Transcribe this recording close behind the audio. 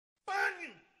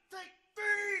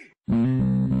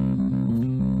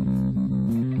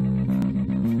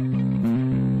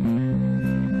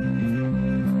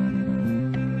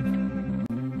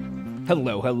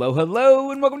Hello, hello,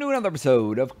 hello, and welcome to another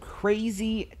episode of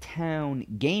Crazy Town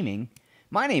Gaming.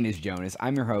 My name is Jonas.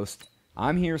 I'm your host.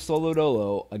 I'm here solo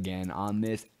dolo again on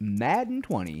this Madden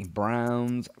 20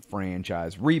 Browns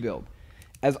franchise rebuild.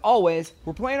 As always,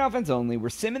 we're playing offense only. We're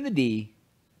simming the D,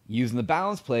 using the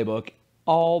balanced playbook,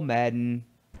 all Madden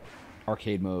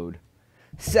arcade mode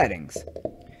settings.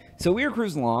 So we are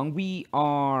cruising along. We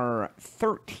are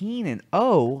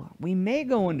 13-0. We may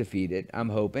go undefeated, I'm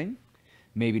hoping.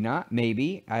 Maybe not.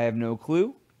 Maybe. I have no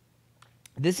clue.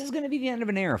 This is going to be the end of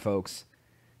an era, folks.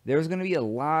 There's going to be a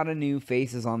lot of new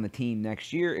faces on the team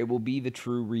next year. It will be the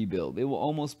true rebuild. It will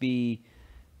almost be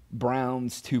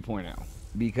Browns 2.0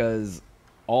 because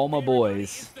all my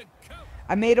boys,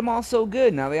 I made them all so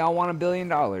good. Now they all want $1 billion,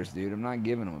 dude. I'm not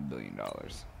giving them $1 billion.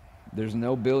 There's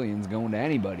no billions going to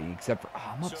anybody except for,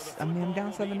 I'm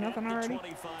down 7-0 already.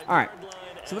 All right.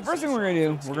 So the first thing we're going to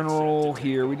do, we're going to roll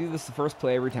here. We do this the first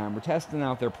play every time. We're testing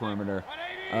out their perimeter.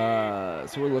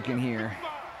 So we're looking here.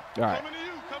 All right.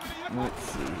 Let's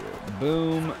see here.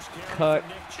 Boom. Cut.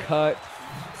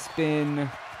 Spin.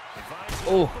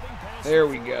 Oh, there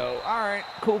we go. All right.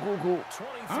 Cool.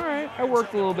 All right. I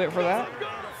worked a little bit for that.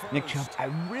 Nick Chubb. I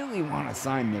really want to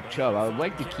sign Nick Chubb. I would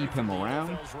like to keep him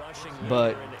around,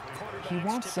 but he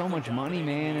wants so much money,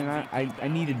 man, and I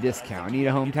need a discount. I need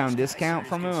a hometown discount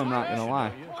from him, I'm not going to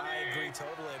lie.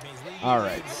 All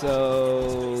right,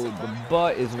 so the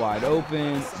butt is wide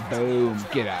open. Boom.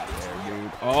 Get out of there,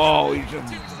 dude. Oh, he's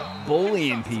just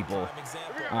bullying people.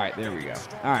 All right, there we go.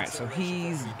 All right, so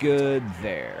he's good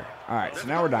there. All right, so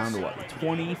now we're down to what?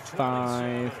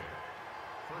 25.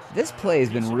 This play has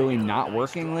been really not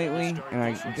working lately, and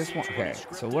I just want, okay,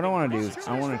 so what I want to do is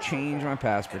I want to change my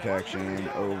pass protection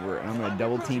over, and I'm going to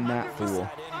double team that fool,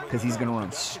 because he's going to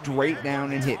run straight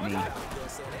down and hit me.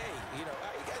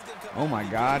 Oh my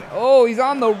god. Oh, he's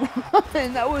on the run.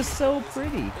 That was so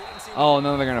pretty. Oh,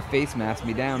 no, they're going to face mask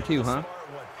me down too, huh?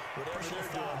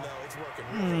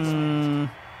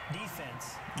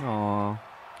 Aw.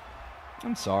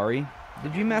 I'm sorry.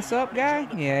 Did you mess up, guy?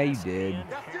 Yeah, you did.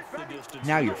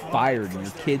 Now you're fired and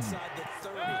your kids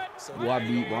want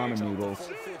to eat ramen noodles.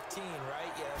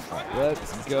 All right,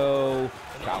 let's go.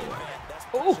 Cowboy.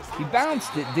 Oh, he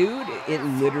bounced it, dude. It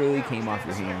literally came off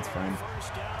your hands, friend.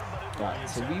 All right,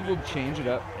 so we will change it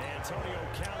up.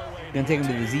 Gonna take him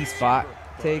to the Z spot.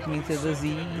 Take me to the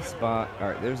Z spot. All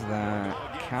right, there's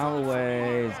that.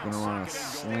 Callaway is gonna run a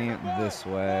slant this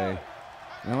way.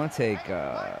 I want to take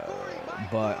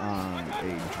Butt on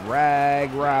a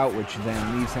drag route, which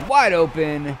then leaves him wide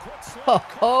open. Ho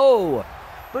ho!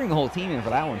 Bring the whole team in for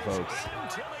that one, folks.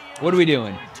 What are we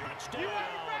doing?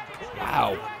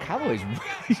 Wow, Cowboy's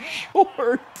really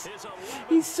short.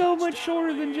 He's so much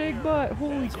shorter than Jake Butt.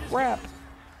 Holy crap!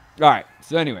 All right.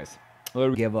 So, anyways, what do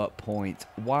we give up points?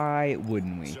 Why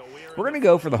wouldn't we? We're gonna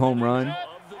go for the home run.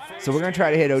 So we're gonna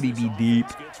try to hit ODB deep,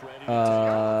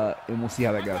 and we'll see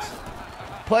how that goes.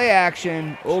 Play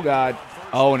action. Oh, God.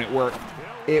 Oh, and it worked.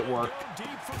 It worked.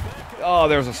 Oh,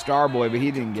 there was a star boy, but he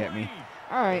didn't get me.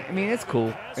 All right. I mean, it's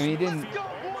cool. I mean, he didn't.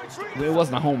 It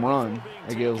wasn't a home run.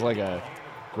 Like, it was like a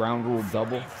ground rule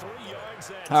double.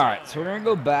 All right. So we're going to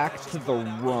go back to the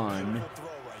run.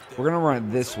 We're going to run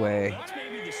it this way.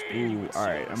 Ooh. All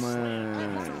right. I'm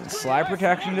going to slide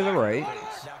protection to the right.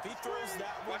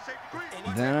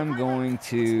 Then I'm going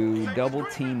to double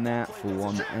team that fool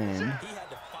on the end.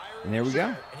 And there we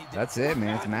go. That's it,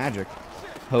 man. It's magic.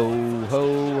 Ho,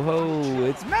 ho, ho.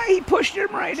 It's he pushed him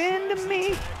right into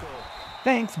me.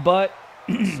 Thanks, Butt.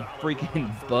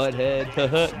 Freaking butthead.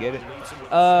 Get it?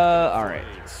 All right.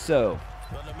 So,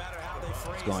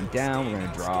 it's going down. We're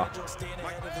going to draw.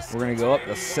 We're going to go up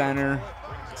the center.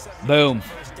 Boom.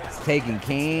 It's taking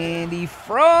candy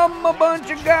from a bunch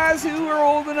of guys who are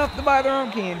old enough to buy their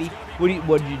own candy.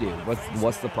 What did you do?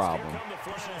 What's the problem?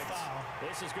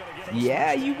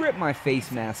 Yeah, you ripped my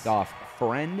face mask off,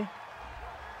 friend.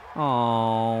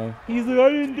 Oh, he's like, I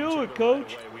didn't do it,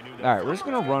 coach. All right, we're just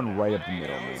going to run right up the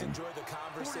middle, man.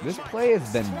 This play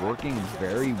has been working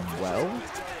very well.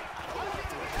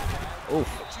 Oof.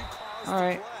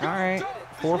 All right.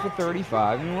 4 for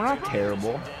 35. I mean, we're not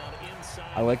terrible.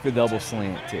 I like the double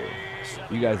slant, too.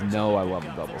 You guys know I love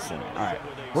the double slant. All right,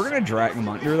 we're going to drag him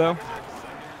under, though,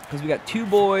 because we got two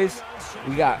boys.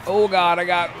 We got, oh, God, I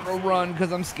got to run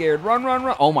because I'm scared. Run.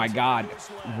 Oh, my God.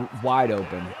 Wide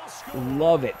open.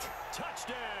 Love it.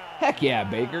 Heck yeah,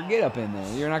 Baker. Get up in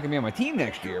there. You're not going to be on my team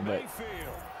next year, but.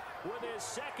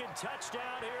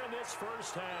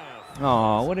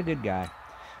 Oh, what a good guy.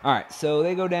 All right, so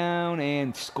they go down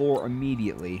and score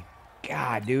immediately.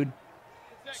 God, dude.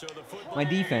 My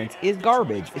defense is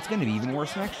garbage. It's going to be even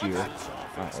worse next year.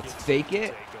 All right, let's fake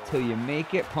it till you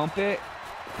make it. Pump it.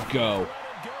 Go.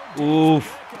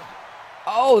 Oof.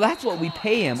 Oh, that's what we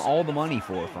pay him all the money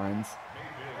for, friends.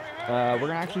 We're going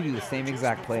to actually do the same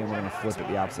exact play, and we're going to flip it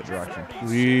the opposite direction.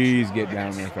 Please get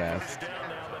down there fast.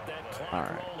 All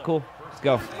right, cool. Let's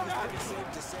go.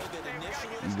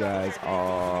 You guys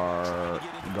are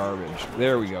garbage.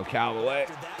 There we go, Callaway.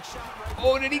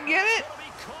 Oh, did he get it?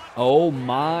 Oh,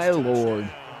 my Lord.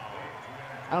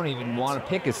 I don't even want to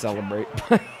pick a celebrate.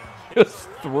 Just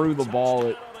threw the ball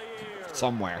at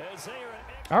somewhere.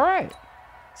 All right.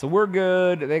 So we're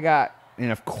good. They got,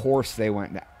 and of course they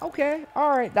went down. Okay. All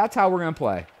right. That's how we're going to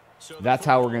play. That's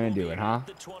how we're going to do it, huh?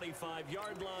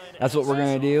 That's what we're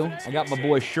going to do. I got my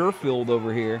boy Sherfield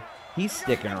over here. He's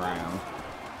sticking around.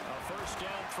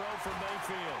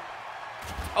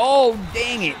 Oh,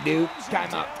 dang it, dude.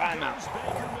 Timeout,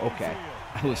 timeout. Okay.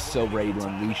 I was so ready to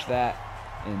unleash that.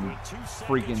 And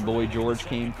freaking boy George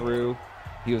came through.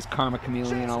 He was Karma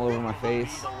Chameleon all over my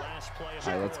face. All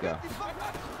right, let's go.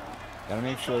 Gotta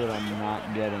make sure that I'm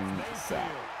not getting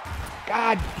sacked.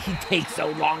 God, he takes so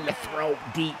long to throw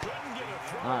deep.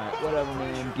 All right, whatever,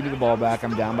 man. Give me the ball back.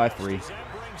 I'm down by 3.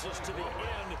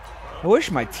 I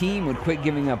wish my team would quit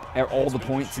giving up all the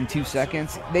points in 2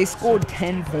 seconds. They scored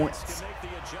 10 points.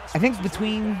 I think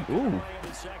between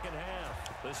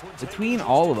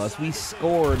all of us, we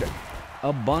scored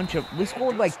a bunch of... We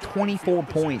scored like 24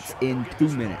 points in 2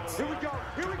 minutes.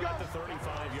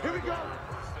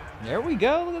 There we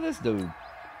go. Look at this dude.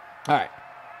 All right.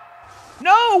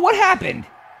 No, what happened?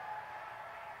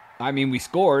 I mean, we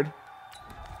scored.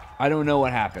 I don't know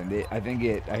what happened. I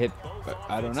hit,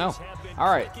 I don't know.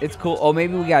 All right, it's cool. Oh,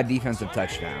 maybe we got a defensive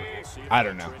touchdown. I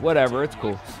don't know. Whatever, it's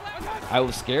cool. I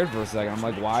was scared for a second. I'm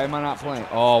like, why am I not playing?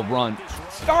 Oh, run.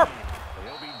 Start.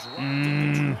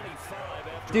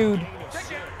 Dude,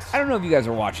 I don't know if you guys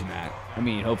are watching that. I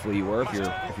mean, hopefully you were.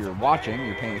 If you're watching,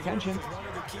 you're paying attention.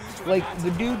 Like,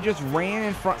 the dude just ran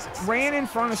in front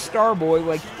of Starboy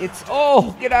like it's,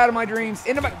 oh, get out of my dreams,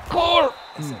 into my car.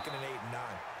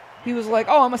 He was like,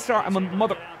 oh, I'm a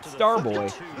mother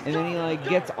Starboy, and then he like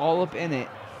gets all up in it.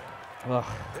 Ugh,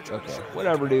 okay,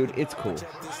 whatever, dude. It's cool.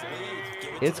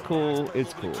 It's cool.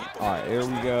 It's cool. All right, there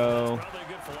we go.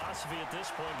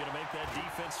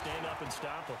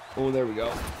 Oh, there we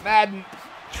go. Madden,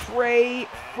 Trey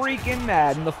freaking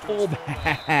Madden, the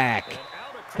fullback,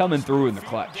 coming through in the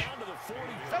clutch.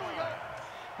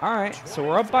 All right, so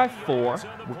we're up by 4.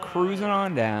 We're cruising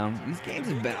on down. These games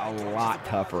have been a lot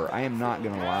tougher. I am not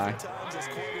going to lie.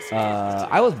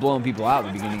 I was blowing people out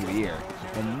at the beginning of the year.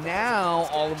 And now,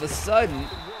 all of a sudden,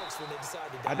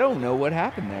 I don't know what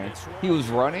happened there. He was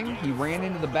running. He ran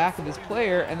into the back of this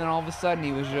player, and then all of a sudden,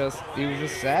 he was just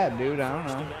sad, dude. I don't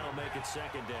know.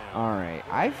 All right,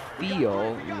 I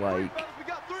feel like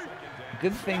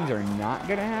good things are not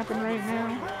going to happen right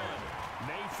now.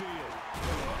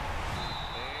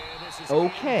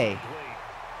 Okay.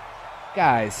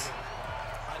 Guys,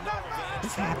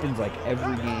 this happens like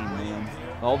every game, man.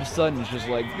 All of a sudden, it's just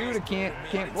like, dude, I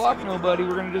can't block nobody.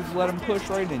 We're going to just let him push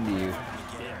right into you.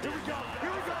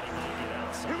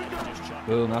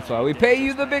 Boom, that's why we pay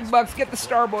you the big bucks. Get the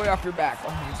Starboy off your back. Oh,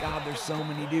 my God, there's so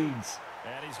many dudes.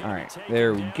 All right,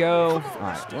 there we go. All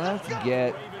right, let's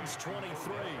get...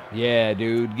 Yeah,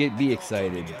 dude, be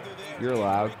excited. You're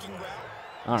allowed.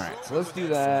 All right, so let's do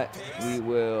that. We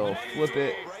will flip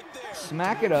it,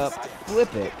 smack it up,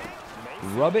 flip it,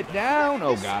 rub it down.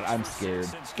 Oh, God, I'm scared.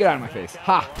 Get out of my face.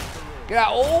 Ha! Get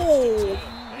out. Oh!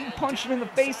 He punched him in the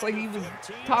face like he was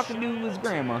talking to his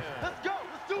grandma.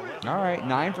 All right,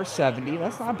 9 for 70.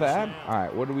 That's not bad. All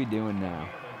right, what are we doing now?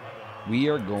 We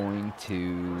are going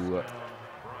to...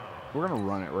 We're going to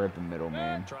run it right up the middle,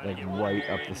 man. Like, right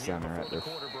up the center at their...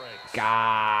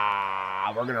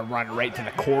 God, we're going to run right to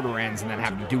the quarter ends and then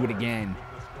have to do it again.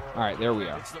 All right, there we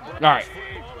are. All right.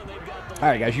 All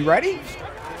right, guys, you ready?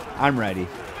 I'm ready.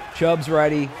 Chubb's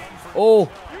ready. Oh,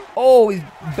 he's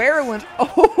barreling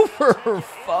over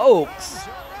folks.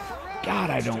 God,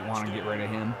 I don't want to get rid of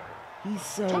him. He's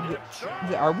so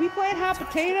good. Are we playing hot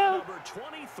potato?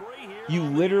 You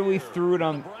literally threw it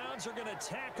on...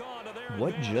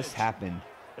 What just happened?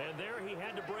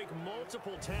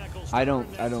 I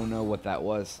don't know what that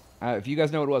was. If you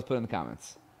guys know what it was, put it in the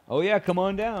comments. Oh yeah, come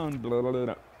on down. Blah, blah,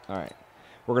 blah. All right,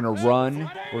 we're gonna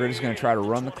run. We're just gonna try to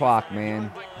run the clock,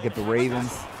 man. Get the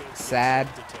Ravens sad.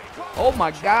 Oh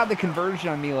my God, the conversion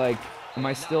on me. Like, am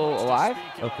I still alive?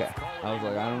 Okay. I was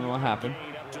like, I don't know what happened.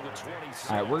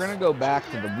 All right, we're gonna go back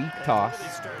to the weak toss.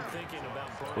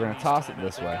 We're gonna toss it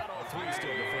this way.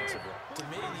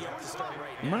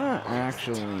 I'm gonna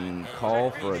actually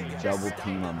call for a double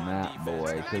team on that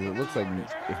boy, because it looks like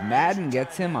if Madden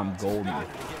gets him, I'm golden.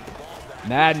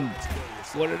 Madden,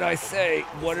 what did I say?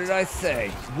 What did I say?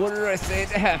 What did I say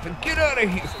to happen? Get out of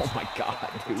here! Oh my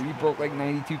god, dude, he broke like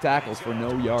 92 tackles for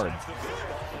no yards.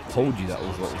 Told you that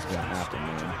was what was gonna happen,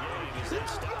 man.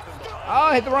 Oh,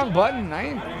 I hit the wrong button. I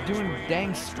ain't doing a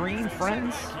dang screen,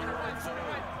 friends.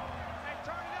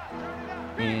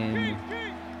 In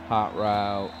hot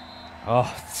route.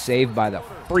 Oh, saved by the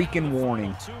freaking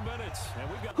warning.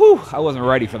 Whew, I wasn't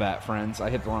ready for that, friends. I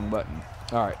hit the wrong button.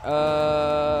 All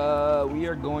right, we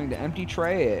are going to empty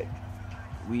tray it.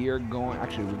 We are going,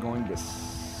 actually, we're going to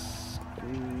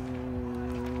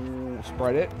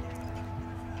spread it.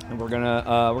 And we're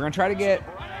gonna try to get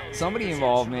somebody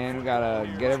involved, man. We gotta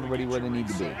get everybody where they need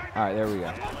to be. All right, there we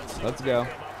go. Let's go.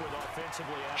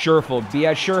 Surefold, be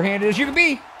as sure-handed as you can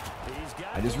be.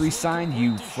 I just re-signed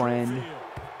you, friend.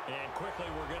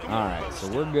 All right, so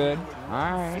we're good.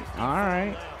 All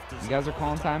right. You guys are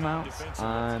calling timeouts.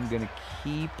 I'm going to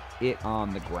keep it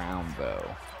on the ground,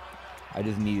 though. I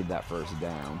just needed that first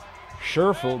down.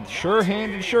 Surefold,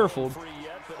 sure-handed Surefold.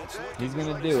 He's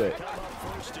going to do it.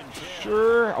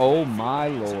 Sure. Oh, my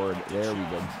Lord. There we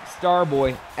go. Star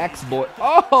boy, X-boy.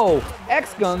 Oh,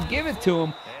 X-gun, give it to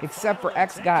him. Except for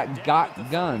X got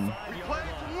gun.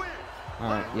 All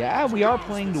right, yeah, we are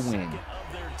playing to win.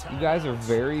 You guys are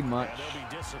very much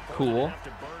cool.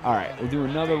 All right, we'll do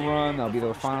another run. That'll be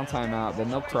their final timeout. Then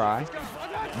they'll cry.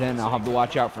 Then I'll have to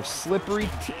watch out for slippery.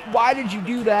 Why did you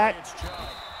do that?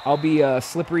 I'll be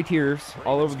slippery tears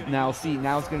all over. Now, see,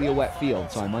 now it's going to be a wet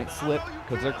field, so I might slip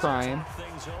because they're crying.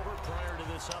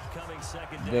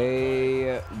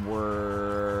 They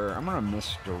were... I'm going to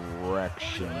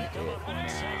misdirection it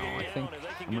now. I think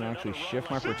I'm going to actually shift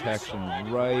my protection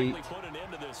right.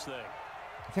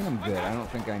 I think I'm good. I don't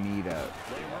think I need a...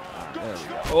 there we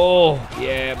go. Oh,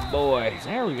 yeah, boy.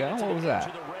 There we go. What was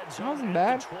that? That wasn't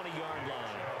bad.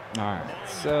 All right,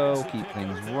 so keep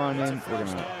things running. We're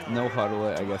going to no-huddle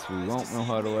it. I guess we won't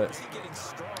no-huddle it.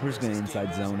 We're just going to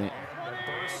inside zone it.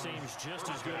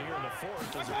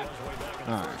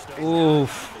 All right.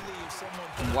 Oof.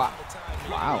 Wow.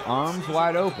 Wow. Arms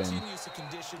wide open.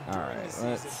 All right.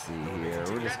 Let's see here.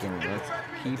 We're just going to let's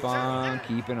keep on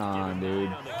keeping on,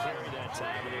 dude.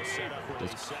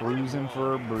 Just cruising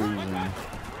for a bruising.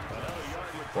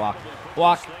 Block.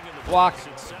 Block. Block.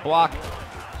 Block.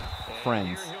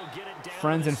 Friends.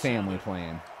 Friends and family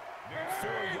playing.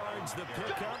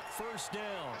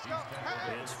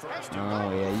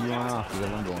 Oh, yeah, you went off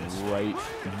because I'm going right.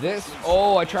 This,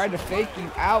 oh, I tried to fake you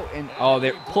out, and, oh,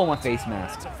 there, pull my face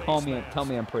mask. Tell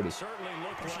me I'm pretty.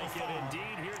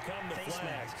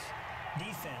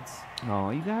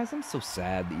 Oh, you guys, I'm so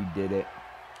sad that you did it.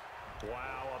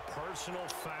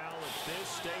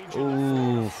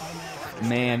 Ooh,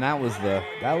 man, that was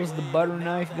the butter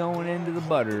knife going into the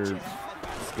butter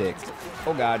stick.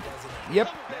 Oh, God. Yep.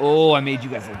 Oh, I made you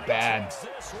guys look bad.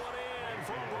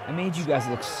 I made you guys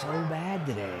look so bad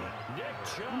today.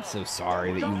 I'm so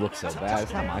sorry that you look so bad.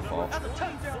 It's not my fault.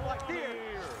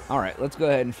 All right, let's go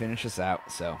ahead and finish this out.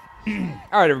 So,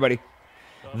 all right, everybody.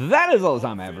 That is all the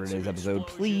time I have for today's episode.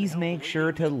 Please make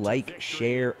sure to like,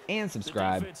 share, and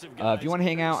subscribe. If you want to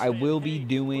hang out, I will be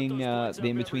doing the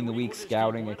in-between the week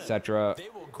scouting, etc.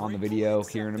 on the video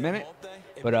here in a minute.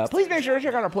 But please make sure to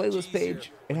check out our playlist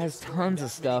page. It has tons of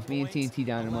stuff. Me and TNT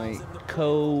Dynamite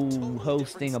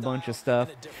co-hosting a bunch of stuff.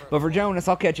 But for Jonas,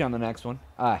 I'll catch you on the next one.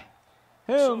 Him.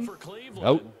 So for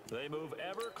Cleveland, they move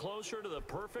ever closer to the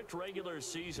perfect regular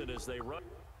season as they run.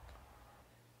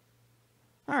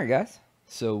 All right, guys.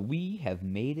 So we have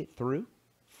made it through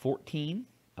 14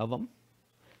 of them.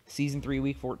 Season 3,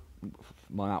 week 4.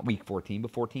 Well, not week 14, but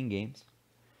 14 games.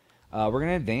 We're going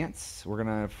to advance. We're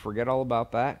going to forget all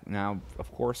about that. Now, of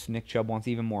course, Nick Chubb wants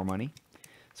even more money.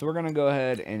 So we're going to go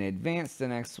ahead and advance the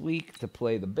next week to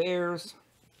play the Bears.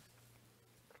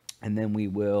 And then we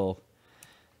will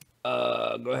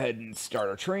go ahead and start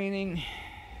our training.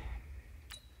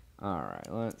 All right,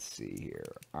 let's see here.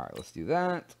 All right, let's do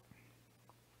that.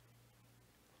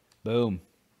 Boom.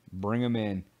 Bring them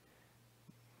in.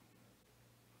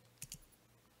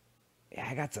 Yeah,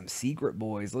 I got some secret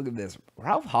boys. Look at this.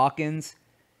 Ralph Hawkins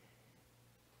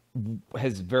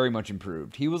has very much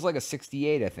improved. He was like a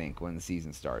 68, I think, when the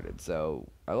season started. So,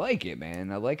 I like it,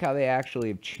 man. I like how they actually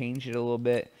have changed it a little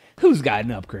bit. Who's got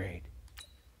an upgrade?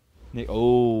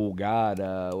 Oh, God.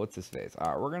 What's his face?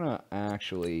 All right, we're going to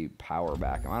actually power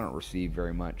back him. I don't receive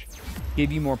very much.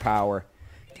 Give you more power.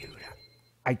 Dude,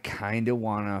 I kind of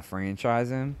want to franchise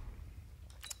him.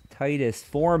 Titus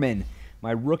Foreman.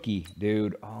 My rookie,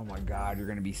 dude. Oh, my God. You're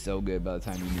going to be so good by the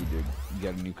time you need to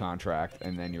get a new contract,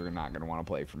 and then you're not going to want to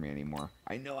play for me anymore.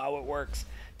 I know how it works.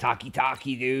 Taki,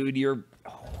 dude.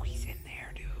 Oh, he's in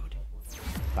there, dude.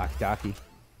 Taki.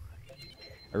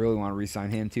 I really want to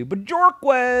re-sign him, too.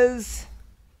 Bajorquez!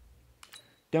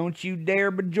 Don't you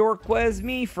dare Bajorquez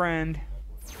me, friend.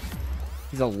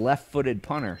 He's a left-footed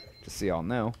punter, just so y'all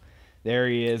know. There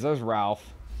he is. There's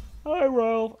Ralph. Hi,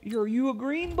 Ralph. Are you a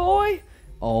green boy?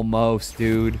 Almost,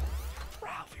 dude.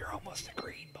 Ralph, you're almost a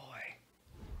green boy.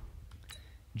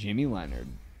 Jimmy Leonard.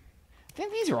 I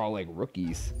think these are all, like,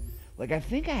 rookies. Like, I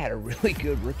think I had a really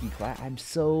good rookie class.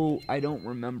 I don't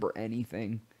remember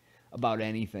anything about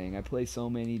anything. I play so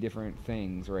many different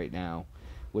things right now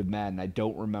with Madden. I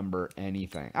don't remember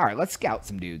anything. All right, let's scout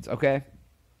some dudes, okay?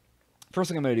 First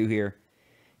thing I'm going to do here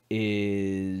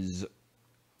is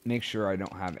make sure I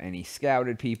don't have any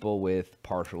scouted people with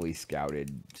partially scouted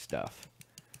stuff.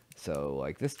 So,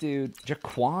 like this dude,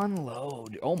 Jaquan Lowe.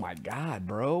 Oh, my God,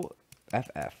 bro.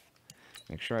 FF.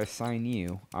 Make sure I sign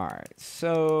you. All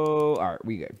right,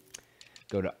 we good.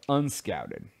 Go to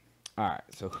unscouted. All right,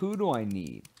 so who do I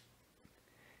need?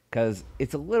 Because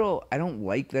it's a little, I don't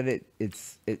like that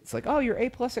it's like, oh, you're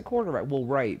A+ at quarterback. Well,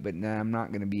 right, but nah, I'm not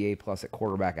going to be A+ at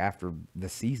quarterback after the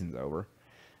season's over.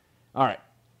 All right.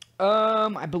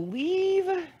 I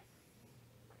believe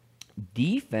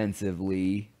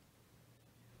defensively,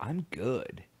 I'm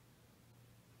good.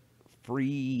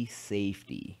 Free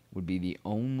safety would be the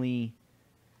only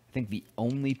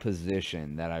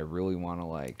position that I really want to,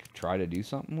 like, try to do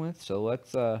something with. So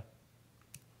let's, yeah,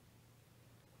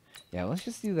 let's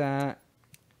just do that.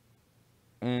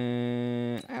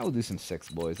 And I will do some 6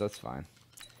 boys. That's fine.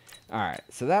 All right,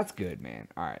 so that's good, man.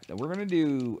 All right, we're going to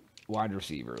do wide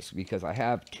receivers because I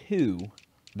have 2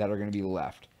 that are going to be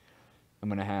left. I'm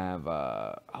going to have,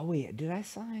 oh, wait, did I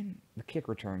sign the kick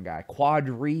return guy?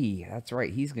 Quadri. That's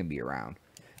right, he's going to be around.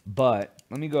 But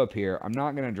let me go up here. I'm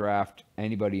not going to draft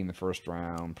anybody in the first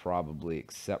round, probably,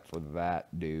 except for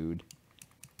that dude.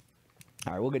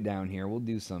 All right, we'll get down here. We'll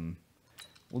do some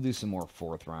more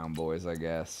 4th round boys, I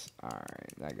guess. All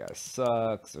right, that guy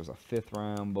sucks. There's a 5th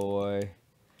round boy.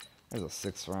 There's a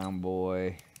 6th round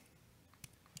boy.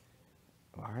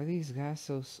 Why are these guys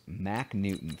so... Mac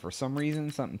Newton. For some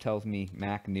reason, something tells me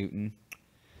Mac Newton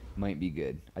might be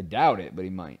good. I doubt it, but he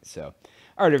might. So,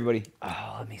 all right, everybody.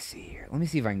 Oh, let me see here. Let me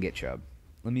see if I can get Chubb.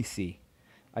 Let me see.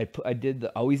 I did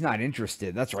the... Oh, he's not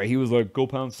interested. That's right. He was like, go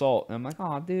pound salt. And I'm like,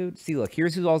 oh, dude. See, look.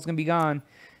 Here's who's all's going to be gone.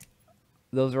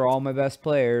 Those are all my best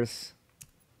players.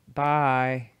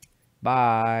 Bye.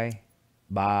 Bye.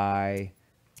 Bye.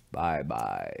 Bye.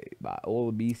 Bye. Bye.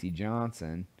 Old BC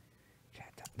Johnson.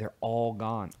 They're all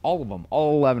gone. All of them.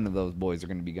 All 11 of those boys are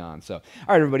going to be gone. So, all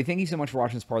right, everybody. Thank you so much for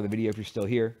watching this part of the video. If you're still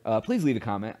here, please leave a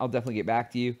comment. I'll definitely get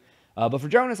back to you. But for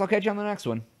Jonas, I'll catch you on the next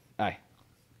one. Bye.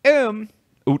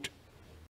 Out.